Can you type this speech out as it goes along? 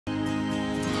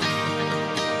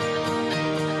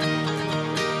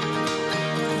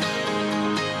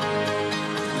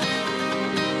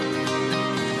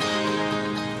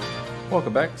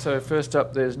Welcome back. So first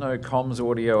up, there's no comms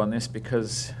audio on this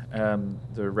because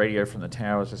the radio from the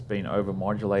tower has just been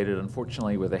over-modulated.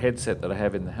 Unfortunately, with the headset that I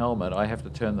have in the helmet, I have to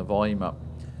turn the volume up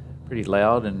pretty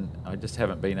loud, and I just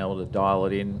haven't been able to dial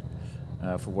it in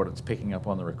for what it's picking up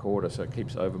on the recorder, so it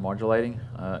keeps over-modulating.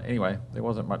 Anyway, there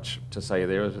wasn't much to say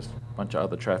there. It was just a bunch of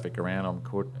other traffic around. I'm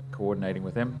coordinating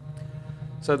with them.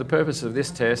 So the purpose of this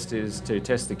test is to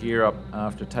test the gear up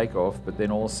after takeoff, but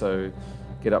then also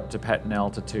get up to pattern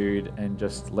altitude and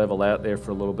just level out there for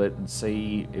a little bit and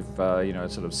see if, you know,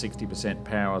 sort of 60%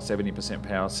 power, 70%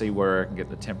 power, see where I can get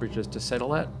the temperatures to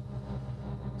settle at.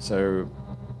 So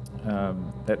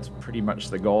that's pretty much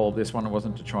the goal of this one. It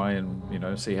wasn't to try and, you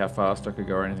know, see how fast I could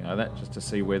go or anything like that, just to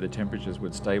see where the temperatures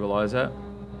would stabilize at.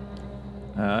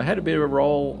 I had a bit of a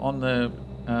roll on the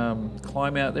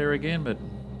climb out there again, but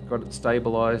got it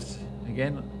stabilized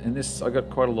again. And this, I got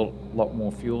quite a lot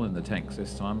more fuel in the tanks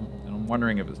this time, and I'm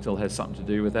wondering if it still has something to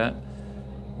do with that,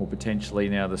 or potentially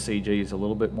now the CG is a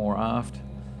little bit more aft.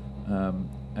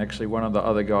 Actually, one of the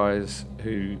other guys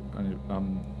who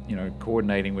you know,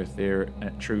 coordinating with there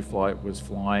at True Flight was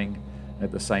flying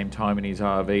at the same time in his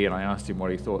RV, and I asked him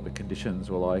what he thought the conditions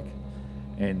were like,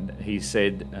 and he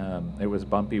said it was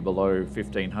bumpy below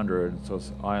 1500, so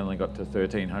I only got to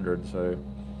 1300, so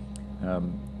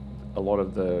a lot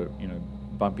of the, you know,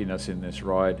 bumpiness in this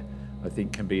ride I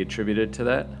think can be attributed to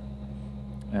that.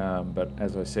 But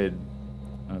as I said,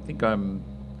 I think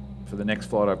for the next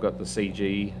flight I've got the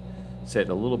CG set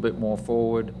a little bit more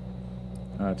forward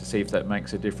to see if that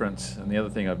makes a difference. And the other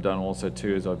thing I've done also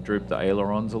too is I've drooped the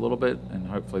ailerons a little bit, and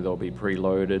hopefully they'll be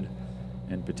preloaded,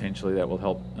 and potentially that will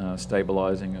help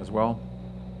stabilizing as well.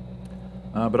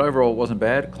 But overall it wasn't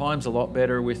bad. Climb's a lot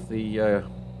better with the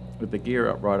gear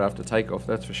up right after takeoff,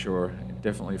 that's for sure. It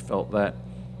definitely felt that.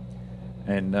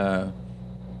 And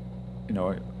you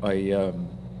know, I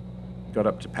got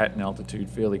up to pattern altitude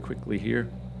fairly quickly here.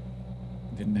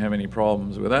 Didn't have any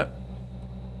problems with that.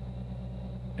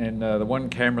 And the one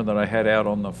camera that I had out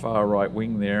on the far right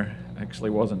wing there actually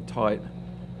wasn't tight,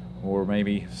 or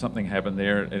maybe something happened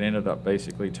there. It ended up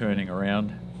basically turning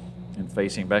around and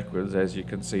facing backwards, as you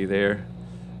can see there,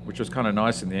 which was kind of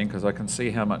nice in the end because I can see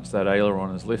how much that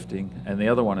aileron is lifting, and the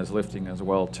other one is lifting as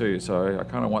well too, so I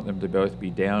kind of want them to both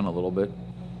be down a little bit.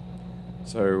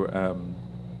 So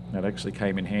that actually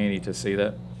came in handy to see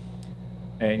that.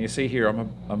 And you see here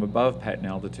I'm above pattern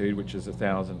altitude, which is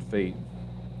 1,000 feet,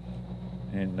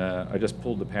 and I just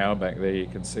pulled the power back there. You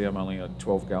can see I'm only at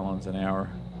 12 gallons an hour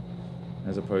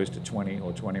as opposed to 20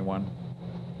 or 21,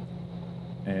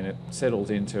 and it settles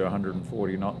into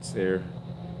 140 knots there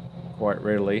quite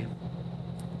readily.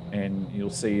 And you'll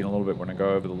see in a little bit when I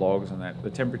go over the logs and that the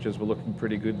temperatures were looking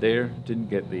pretty good there. Didn't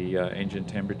get the engine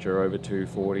temperature over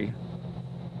 240,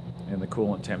 and the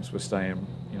coolant temps were staying,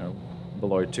 you know,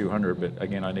 below 200, but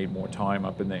again I need more time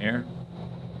up in the air.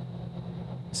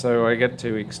 So I get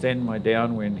to extend my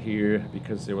downwind here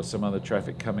because there was some other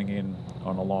traffic coming in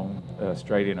on a long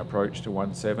straight-in approach to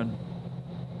 17,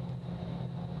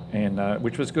 and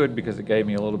which was good because it gave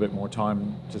me a little bit more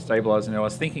time to stabilize. And I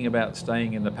was thinking about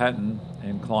staying in the pattern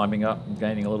and climbing up and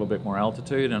gaining a little bit more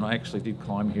altitude, and I actually did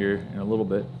climb here in a little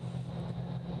bit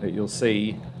that you'll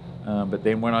see, but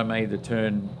then when I made the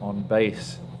turn on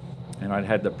base and I'd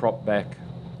had the prop back,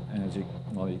 and as you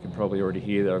can probably already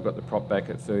hear that I've got the prop back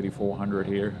at 3,400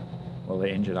 here. Well, the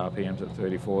engine RPM's at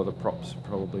 34, the prop's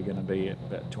probably going to be at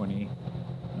about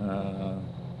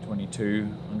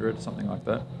 2,200, something like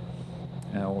that,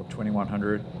 or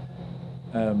 2,100.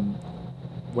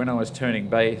 When I was turning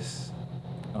base,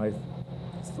 I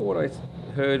thought I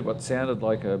heard what sounded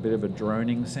like a bit of a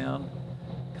droning sound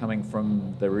coming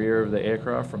from the rear of the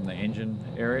aircraft, from the engine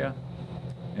area.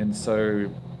 And so,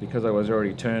 because I was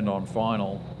already turned on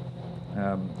final,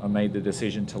 I made the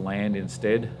decision to land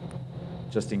instead,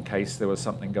 just in case there was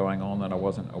something going on that I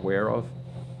wasn't aware of.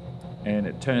 And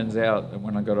it turns out that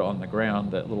when I got it on the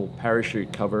ground, that little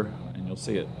parachute cover, and you'll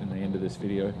see it in the end of this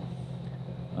video,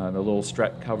 the little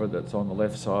strap cover that's on the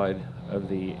left side of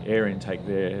the air intake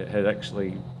there had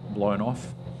actually blown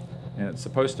off, and it's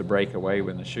supposed to break away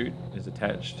when the chute is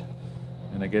attached.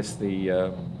 And I guess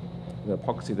the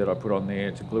epoxy that I put on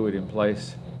there to glue it in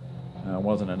place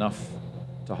wasn't enough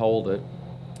to hold it,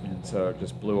 and so it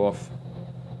just blew off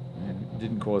and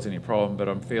didn't cause any problem. But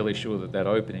I'm fairly sure that that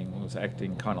opening was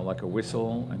acting kind of like a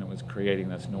whistle, and it was creating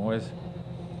this noise.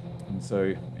 And so,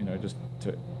 you know, just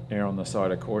to err on the side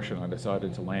of caution, I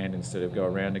decided to land instead of go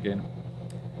around again.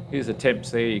 Here's the temps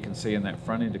there, you can see in that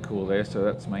front intercooler there, so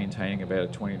that's maintaining about a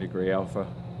 20-degree alpha,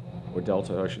 or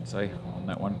delta I should say, on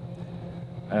that one.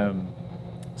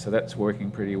 So that's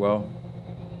working pretty well.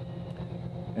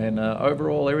 And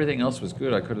overall, everything else was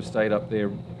good. I could have stayed up there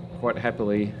quite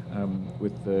happily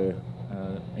with the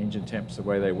engine temps the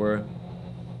way they were.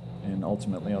 And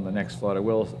ultimately on the next flight I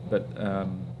will. But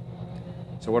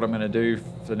so what I'm going to do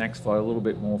for the next flight, a little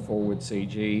bit more forward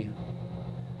CG.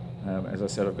 As I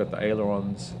said, I've got the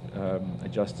ailerons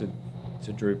adjusted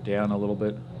to droop down a little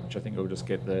bit, which I think will just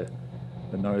get the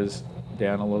nose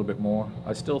down a little bit more.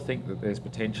 I still think that there's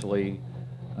potentially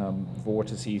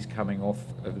vortices coming off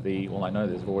of the, well, I know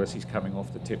there's vortices coming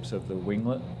off the tips of the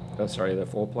winglet, the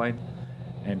foreplane,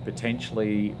 and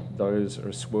potentially those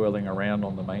are swirling around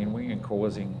on the main wing and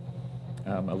causing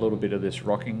a little bit of this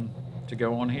rocking to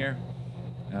go on here.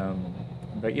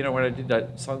 But you know, when I did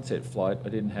that sunset flight, I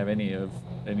didn't have any of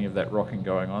that rocking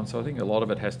going on, so I think a lot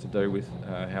of it has to do with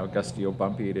how gusty or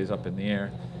bumpy it is up in the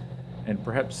air. And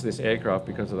perhaps this aircraft,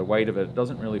 because of the weight of it,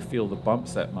 doesn't really feel the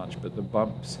bumps that much, but the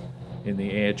bumps in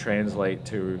the air translate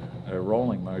to a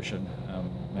rolling motion,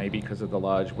 maybe because of the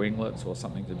large winglets or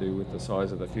something to do with the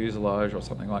size of the fuselage or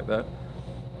something like that.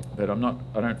 But I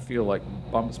don't feel like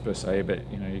bumps per se, but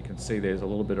you know, you can see there's a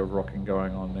little bit of rocking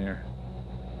going on there.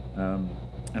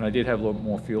 And I did have a little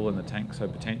more fuel in the tank, so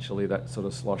potentially that's sort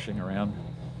of sloshing around.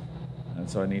 And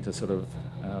so I need to sort of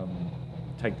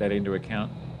take that into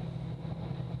account.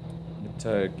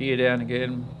 But gear down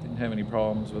again, didn't have any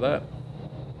problems with that.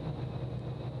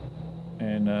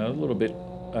 And a little bit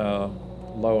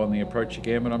low on the approach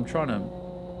again, but I'm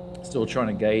still trying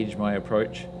to gauge my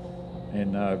approach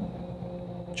and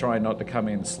try not to come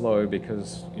in slow,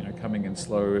 because you know, coming in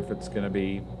slow, if it's going to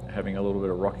be having a little bit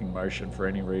of rocking motion for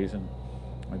any reason,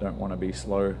 I don't want to be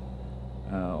slow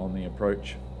on the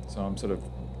approach. So I'm sort of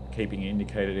keeping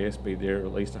indicated airspeed there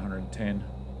at least 110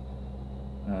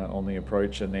 on the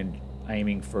approach, and then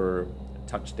aiming for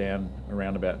touchdown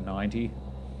around about 90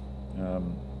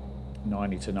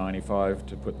 to 95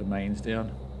 to put the mains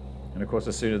down. And of course,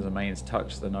 as soon as the mains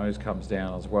touch, the nose comes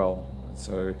down as well,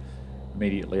 so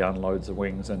immediately unloads the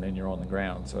wings, and then you're on the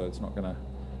ground, so it's not going to,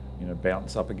 you know,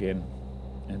 bounce up again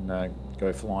and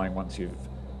go flying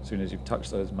as soon as you've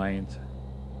touched those mains.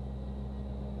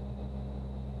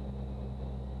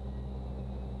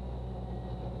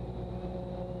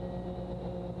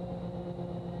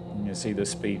 And you see the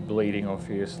speed bleeding off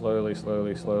here slowly.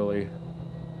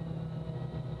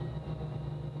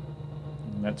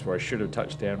 And that's where I should have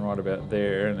touched down right about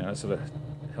there, and then I sort of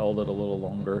held it a little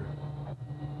longer,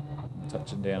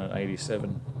 touching down at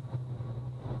 87.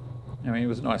 I mean, it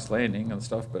was a nice landing and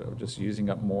stuff, but I'm just using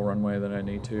up more runway than I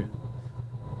need to.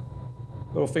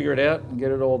 But I'll figure it out and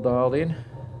get it all dialed in.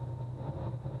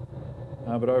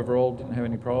 But overall, didn't have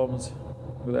any problems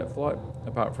with that flight,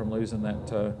 apart from losing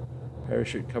that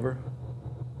parachute cover.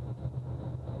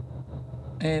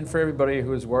 And for everybody who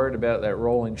was worried about that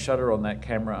rolling shutter on that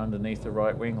camera underneath the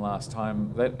right wing last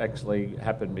time, that actually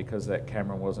happened because that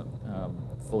camera wasn't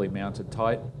fully mounted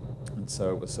tight, and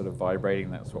so it was sort of vibrating.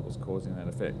 That's what was causing that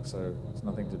effect. So it's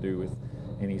nothing to do with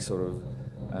any sort of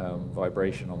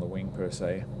vibration on the wing per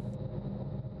se.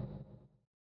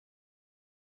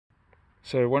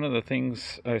 So one of the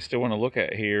things I still want to look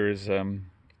at here is the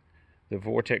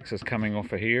vortex is coming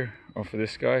off of here, off of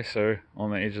this guy, so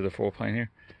on the edge of the foreplane here.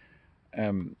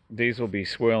 These will be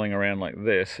swirling around like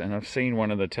this, and I've seen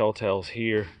one of the telltales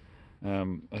here.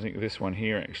 I think this one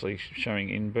here actually showing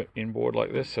inboard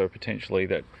like this, so potentially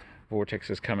that vortex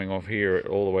is coming off here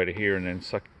all the way to here and then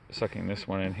sucking this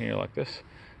one in here like this.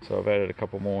 So I've added a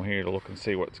couple more here to look and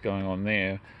see what's going on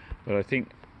there. But I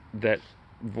think that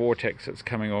vortex that's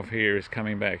coming off here is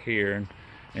coming back here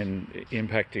and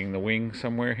impacting the wing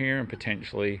somewhere here and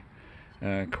potentially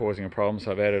causing a problem.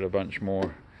 So I've added a bunch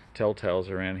more telltales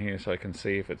around here so I can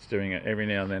see if it's doing it. Every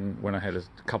now and then when I had a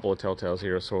couple of telltales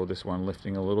here, I saw this one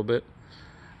lifting a little bit.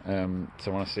 So I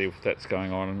want to see if that's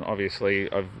going on, and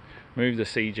obviously I've moved the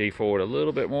CG forward a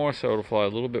little bit more so it'll fly a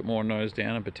little bit more nose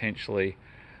down, and potentially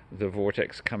the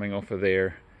vortex coming off of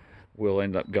there will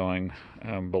end up going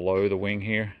below the wing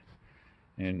here.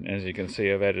 And as you can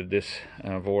see, I've added this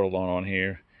vortilon on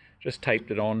here, just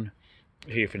taped it on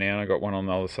here for now. I got one on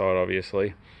the other side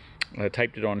obviously. I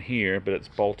taped it on here, but it's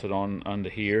bolted on under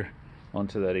here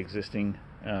onto that existing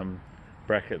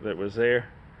bracket that was there.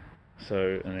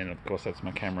 So, and then of course that's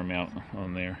my camera mount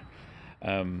on there.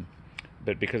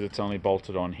 But because it's only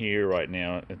bolted on here right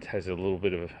now, it has a little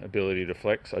bit of ability to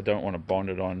flex. I don't want to bond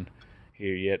it on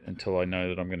here yet until I know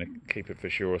that I'm going to keep it for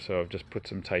sure. So I've just put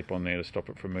some tape on there to stop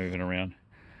it from moving around.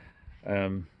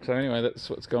 So anyway, that's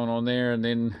what's going on there. And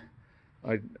then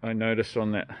I noticed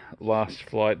on that last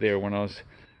flight there, when I was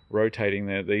rotating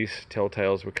there, these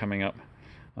telltales were coming up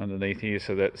underneath here,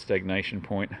 so that stagnation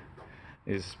point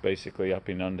is basically up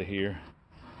in under here.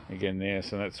 again there.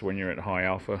 So that's when you're at high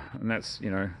alpha, and that's,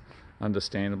 you know,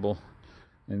 understandable.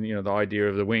 And, you know, the idea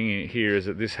of the wing here is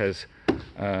that this has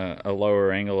a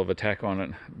lower angle of attack on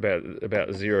it,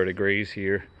 about 0 degrees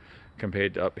here,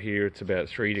 compared to up here it's about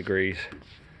 3 degrees,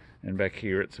 and back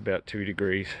here it's about 2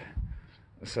 degrees.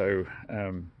 So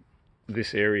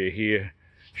this area here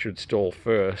should stall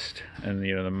first, and,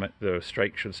 you know, the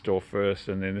strake should stall first,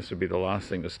 and then this would be the last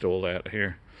thing to stall out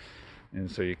here,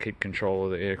 and so you keep control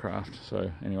of the aircraft.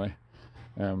 So anyway,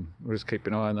 we'll just keep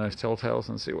an eye on those telltales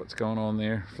and see what's going on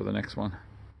there for the next one.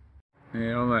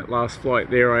 And on that last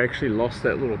flight there, I actually lost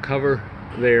that little cover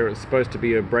there. It's supposed to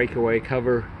be a breakaway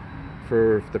cover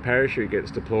for if the parachute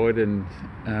gets deployed, and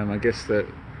I guess that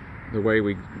the way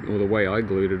I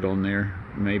glued it on there,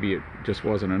 maybe it just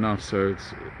wasn't enough. So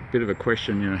it's a bit of a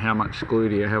question, you know, how much glue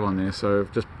do you have on there? So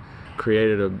I've just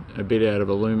created a bit out of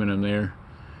aluminum there,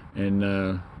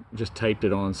 and just taped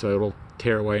it on so it'll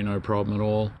tear away no problem at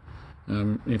all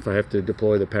if I have to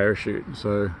deploy the parachute.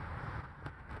 So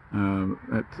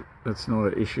that's not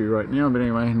an issue right now, but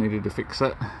anyway, I needed to fix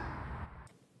that.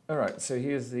 Alright, so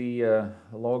here's the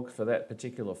log for that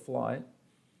particular flight,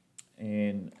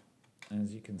 and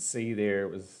as you can see there,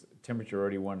 it was temperature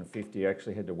already 150. I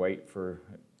actually had to wait for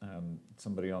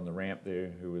somebody on the ramp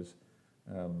there who was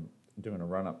doing a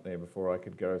run up there before I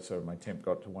could go, so my temp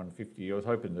got to 150. I was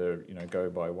hoping to, you know, go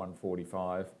by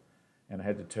 145, and I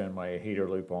had to turn my heater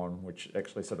loop on, which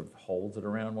actually sort of holds it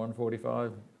around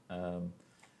 145.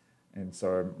 And so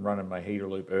I'm running my heater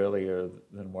loop earlier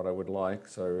than what I would like,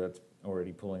 so that's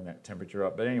already pulling that temperature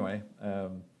up. But anyway,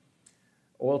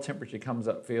 oil temperature comes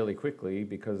up fairly quickly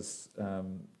because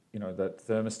you know, that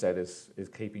thermostat is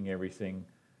keeping everything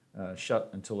shut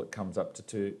until it comes up to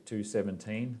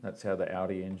 217. That's how the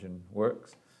Audi engine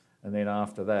works. And then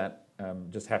after that,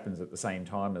 just happens at the same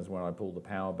time as when I pull the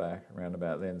power back, around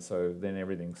about then. So then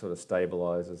everything sort of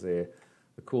stabilizes there.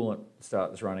 The coolant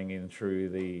starts running in through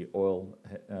the oil,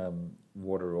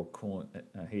 water or coolant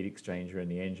heat exchanger in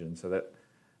the engine, so that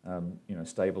you know,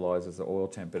 stabilizes the oil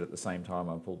temp, but at the same time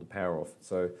I pulled the power off.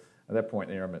 So at that point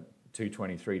there I'm at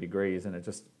 223 degrees, and it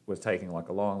just was taking like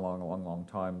a long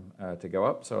time to go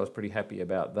up, so I was pretty happy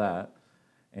about that.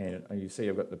 And you see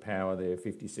I've got the power there,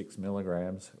 56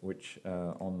 milligrams, which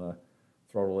on the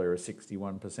throttle there is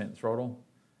 61% throttle,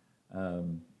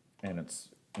 and it's,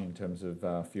 in terms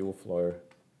of fuel flow,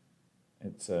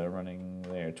 it's running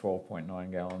there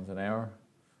 12.9 gallons an hour,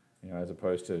 you know, as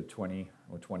opposed to 20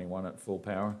 or 21 at full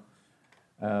power.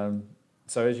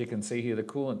 So as you can see here, the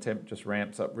coolant temp just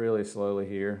ramps up really slowly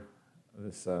here,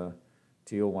 this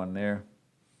teal one there,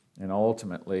 and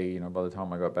ultimately, you know, by the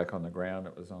time I got back on the ground,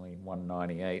 it was only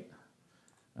 198.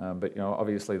 But, you know,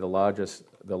 obviously the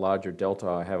larger delta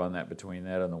I have on that, between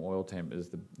that and the oil temp, is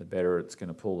the better it's going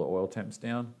to pull the oil temps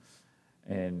down.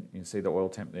 And you can see the oil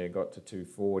temp there got to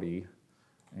 240,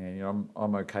 and, you know,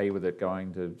 I'm okay with it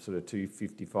going to sort of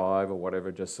 255 or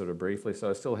whatever, just sort of briefly. So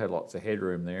I still had lots of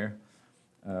headroom there,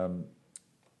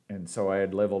 and so I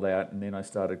had leveled out, and then I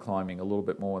started climbing a little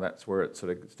bit more. That's where it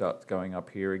sort of starts going up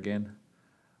here again.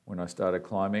 When I started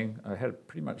climbing, I had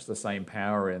pretty much the same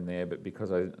power in there, but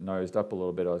because I nosed up a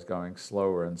little bit, I was going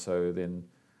slower, and so then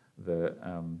the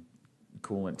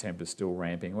coolant temp is still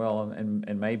ramping well,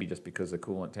 and maybe just because the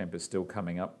coolant temp is still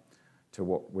coming up to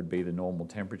what would be the normal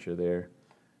temperature there,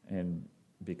 and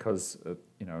because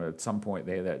you know, at some point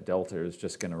there that delta is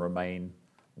just going to remain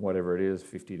whatever it is,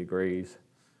 50 degrees.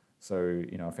 So,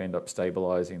 you know, if I end up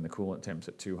stabilizing the coolant temps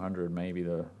at 200, maybe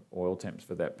the oil temps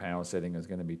for that power setting is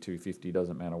going to be 250,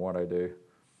 doesn't matter what I do.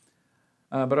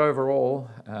 But overall,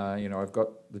 you know, I've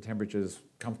got the temperatures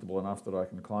comfortable enough that I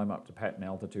can climb up to pattern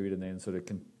altitude and then sort of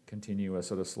continue a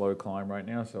sort of slow climb right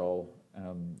now. So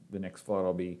the next flight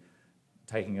I'll be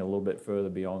taking it a little bit further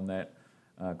beyond that,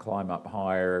 climb up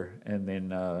higher, and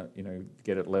then, you know,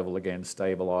 get it level again,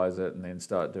 stabilize it, and then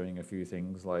start doing a few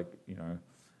things like, you know,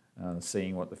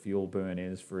 seeing what the fuel burn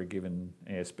is for a given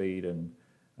airspeed, and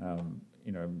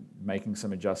you know, making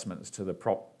some adjustments to the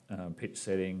prop pitch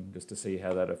setting just to see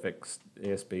how that affects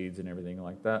airspeeds and everything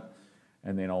like that,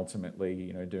 and then ultimately,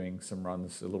 you know, doing some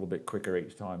runs a little bit quicker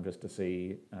each time just to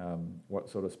see what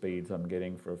sort of speeds I'm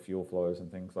getting for fuel flows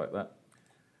and things like that.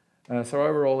 So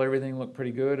overall everything looked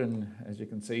pretty good, and as you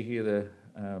can see here, the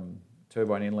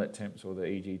turbine inlet temps, or the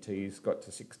EGTs, got to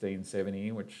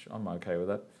 1670, which I'm okay with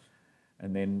that.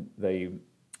 And then they,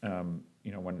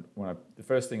 you know, the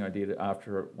first thing I did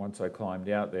once I climbed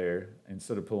out there,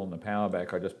 instead of pulling the power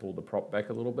back, I just pulled the prop back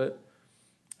a little bit.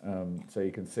 So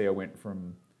you can see I went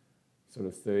from sort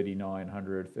of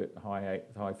 3,900, high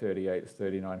 38s,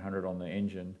 3,900 on the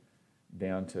engine,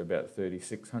 down to about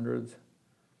 3,600s.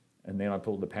 And then I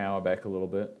pulled the power back a little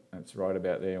bit. That's right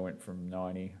about there. I went from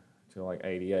 90 to like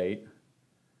 88.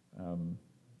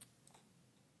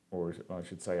 Or I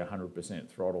should say 100%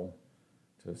 throttle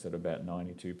to set about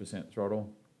 92% throttle.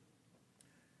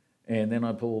 And then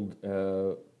I pulled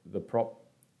the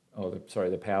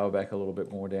power back a little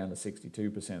bit more down to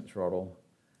 62% throttle.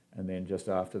 And then just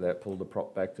after that, pulled the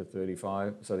prop back to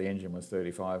 35. So the engine was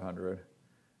 3,500.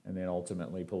 And then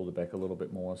ultimately pulled it back a little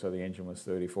bit more. So the engine was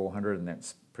 3,400, and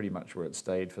that's pretty much where it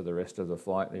stayed for the rest of the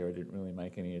flight there. I didn't really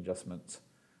make any adjustments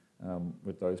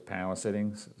with those power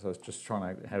settings. So I was just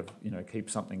trying to have, keep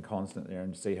something constant there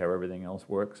and see how everything else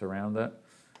works around that.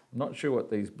 I'm not sure what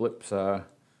these blips are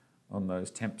on those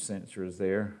temp sensors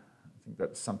there. I think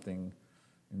that's something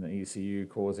in the ECU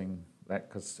causing that,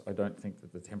 because I don't think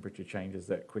that the temperature changes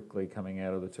that quickly coming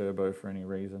out of the turbo for any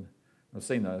reason. I've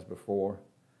seen those before.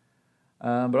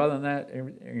 But other than that,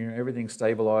 everything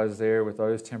stabilized there with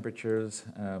those temperatures.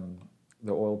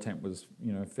 The oil temp was,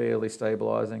 fairly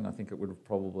stabilizing. I think it would have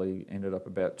probably ended up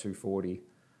about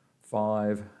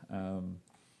 245. And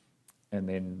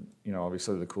then,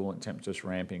 obviously the coolant temp just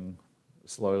ramping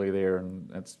slowly there, and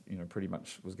that's, pretty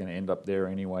much was going to end up there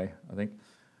anyway, I think.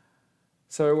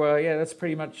 So, yeah, that's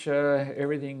pretty much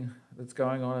everything that's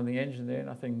going on in the engine there.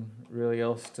 Nothing really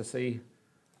else to see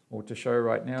or to show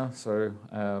right now. So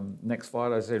next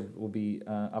flight, I said, will be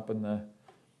up in the,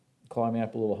 climbing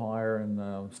up a little higher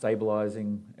and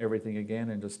stabilizing everything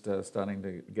again, and just starting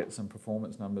to get some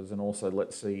performance numbers. And also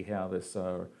let's see how this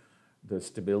the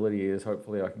stability is.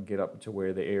 Hopefully I can get up to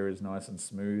where the air is nice and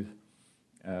smooth,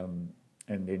 and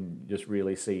then just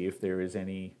really see if there is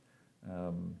any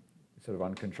sort of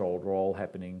uncontrolled roll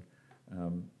happening.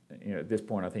 At this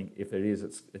point, I think if it is,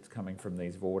 it's coming from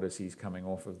these vortices coming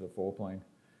off of the foreplane.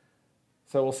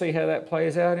 So we'll see how that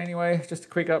plays out anyway. Just a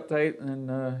quick update, and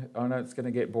I know it's going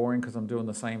to get boring because I'm doing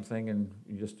the same thing and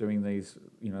you're just doing these,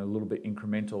 a little bit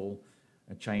incremental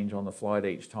change on the flight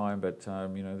each time. But,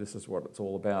 this is what it's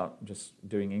all about, just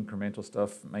doing incremental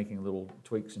stuff, making little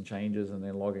tweaks and changes, and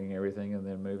then logging everything and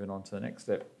then moving on to the next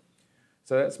step.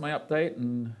 So that's my update,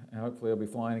 and hopefully I'll be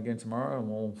flying again tomorrow, and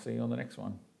we'll see you on the next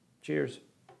one. Cheers.